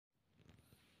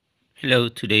Hello,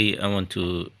 today I want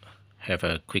to have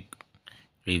a quick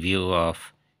review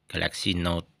of Galaxy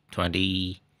Note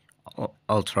 20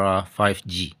 Ultra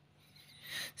 5G.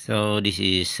 So this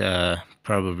is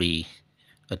probably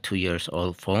a 2 years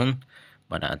old phone,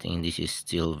 but I think this is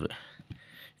still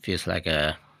feels like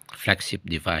a flagship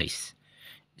device.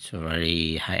 It's a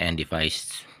very high-end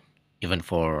device, even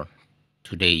for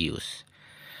today use.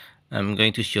 I'm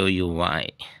going to show you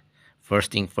why.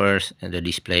 First thing first, the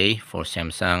display for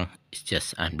Samsung is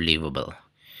just unbelievable.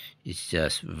 It's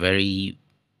just very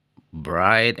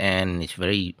bright and it's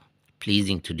very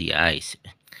pleasing to the eyes.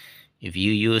 If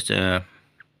you use a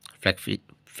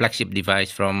flagship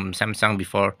device from Samsung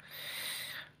before,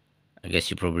 I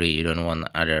guess you don't want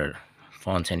other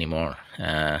phones anymore.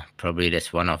 Probably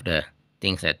that's one of the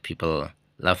things that people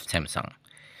love Samsung.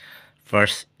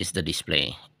 First is the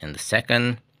display, and the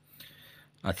second,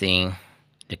 I think,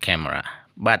 the camera.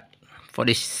 But for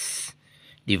this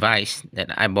device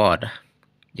that I bought,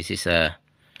 this is a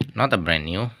not a brand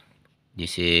new.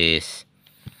 This is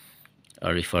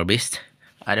a refurbished.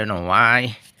 I don't know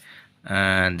why.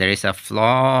 There is a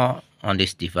flaw on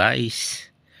this device.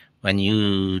 When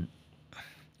you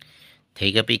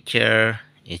take a picture,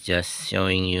 it's just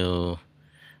showing you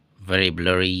very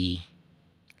blurry,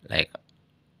 like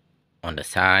on the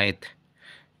side,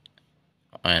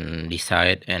 on this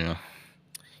side, and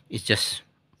it's just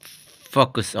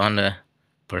focus on the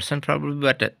person probably,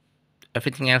 but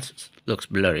everything else looks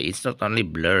blurry. It's not only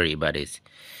blurry, but it's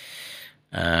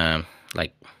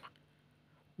like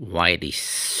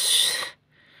whitish,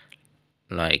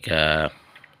 like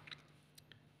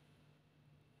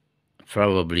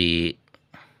probably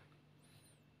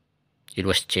it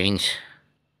was changed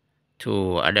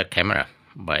to other camera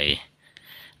by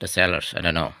the sellers. I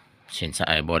don't know, since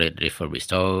I bought it refurbished,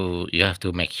 so you have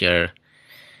to make sure,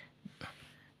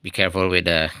 be careful with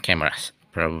the cameras.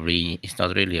 Probably it's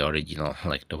not really original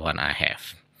like the one I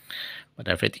have, but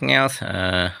everything else,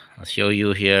 I'll show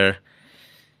you here.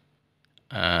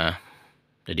 The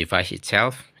device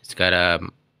itself, it's got a,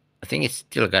 I think it's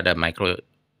still got a micro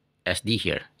SD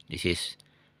here. This is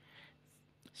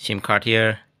SIM card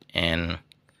here, and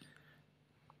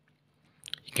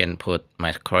you can put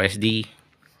micro SD,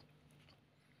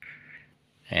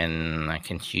 and I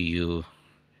can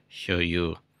show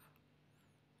you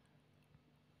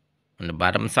on the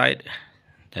bottom side.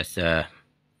 That's a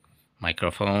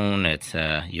microphone. It's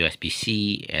a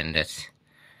USB-C, and that's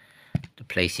the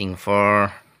placing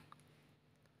for,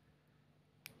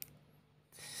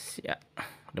 yeah,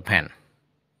 the pen.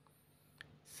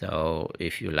 So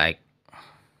if you like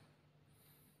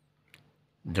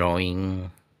drawing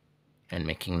and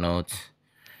making notes,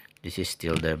 this is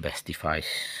still the best device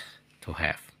to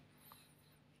have.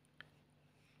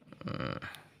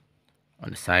 On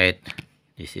the side,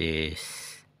 this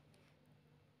is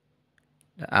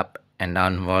the up and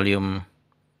down volume,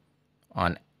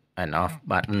 on and off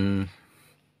button,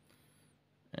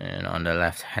 and on the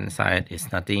left hand side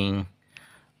is nothing.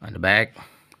 On the back,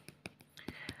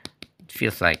 it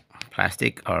feels like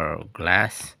plastic or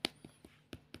glass,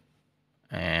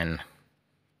 and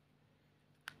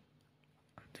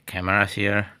the cameras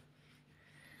here,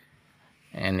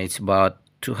 and it's about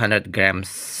 200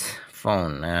 grams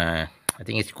phone. I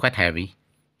think it's quite heavy,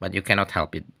 but you cannot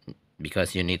help it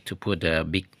because you need to put a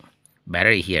big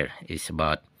battery here. It's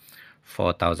about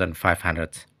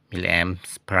 4,500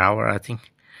 milliamps per hour, I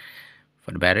think,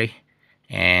 for the battery.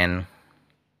 And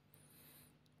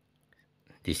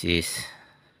this is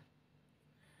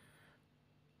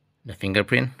the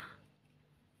fingerprint.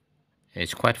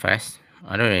 It's quite fast.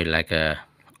 I don't really like a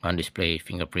on display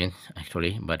fingerprint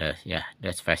actually, but yeah,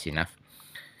 that's fast enough.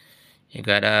 You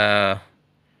got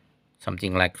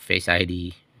something like Face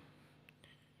ID.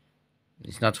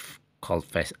 It's not called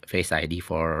face ID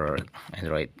for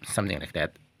Android, something like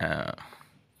that.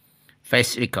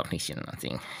 Face recognition, I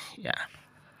think. Yeah.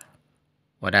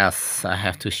 What else I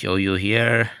have to show you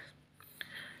here?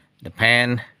 The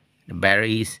pen, the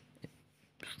batteries,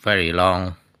 very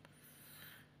long.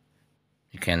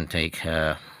 You can take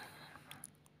a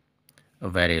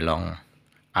very long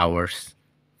hours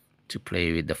to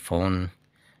play with the phone,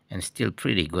 and still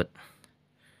pretty good.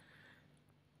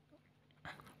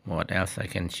 What else I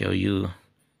can show you?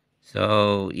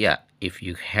 So yeah, if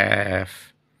you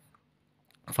have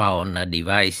found a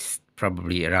device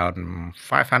probably around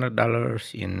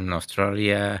 $500 in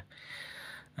Australia,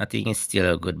 I think it's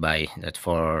still a good buy. That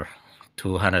for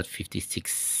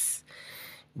 256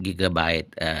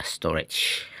 gigabyte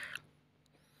storage.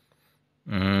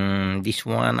 This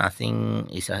one I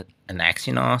think is an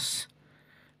Exynos,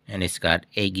 and it's got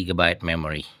 8 gigabyte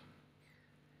memory.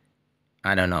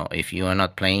 I don't know if you are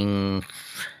not playing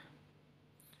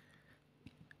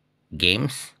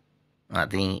games. I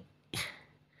think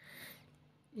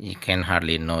you can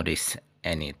hardly notice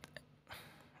any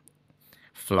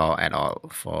flaw at all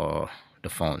for the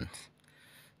phone.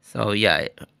 So yeah,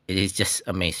 it is just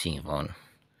amazing phone.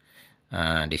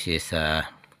 This is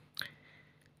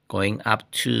going up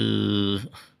to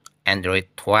Android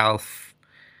 12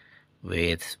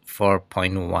 with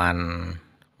 4.11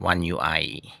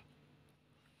 UI.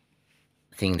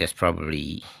 I think that's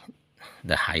probably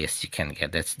the highest you can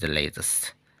get. That's the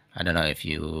latest. I don't know if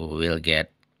you will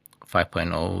get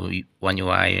 5.01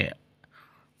 UI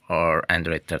or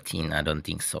Android 13. I don't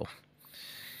think so.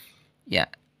 Yeah,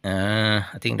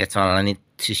 I think that's all I need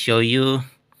to show you.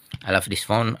 I love this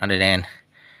phone other than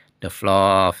the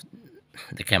flaw of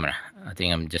the camera. I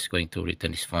think I'm just going to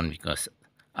return this phone because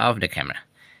of the camera.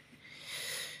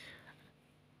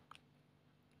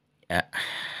 Yeah,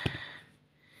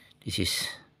 this is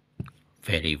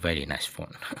very nice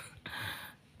phone.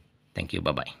 Thank you.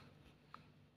 Bye bye.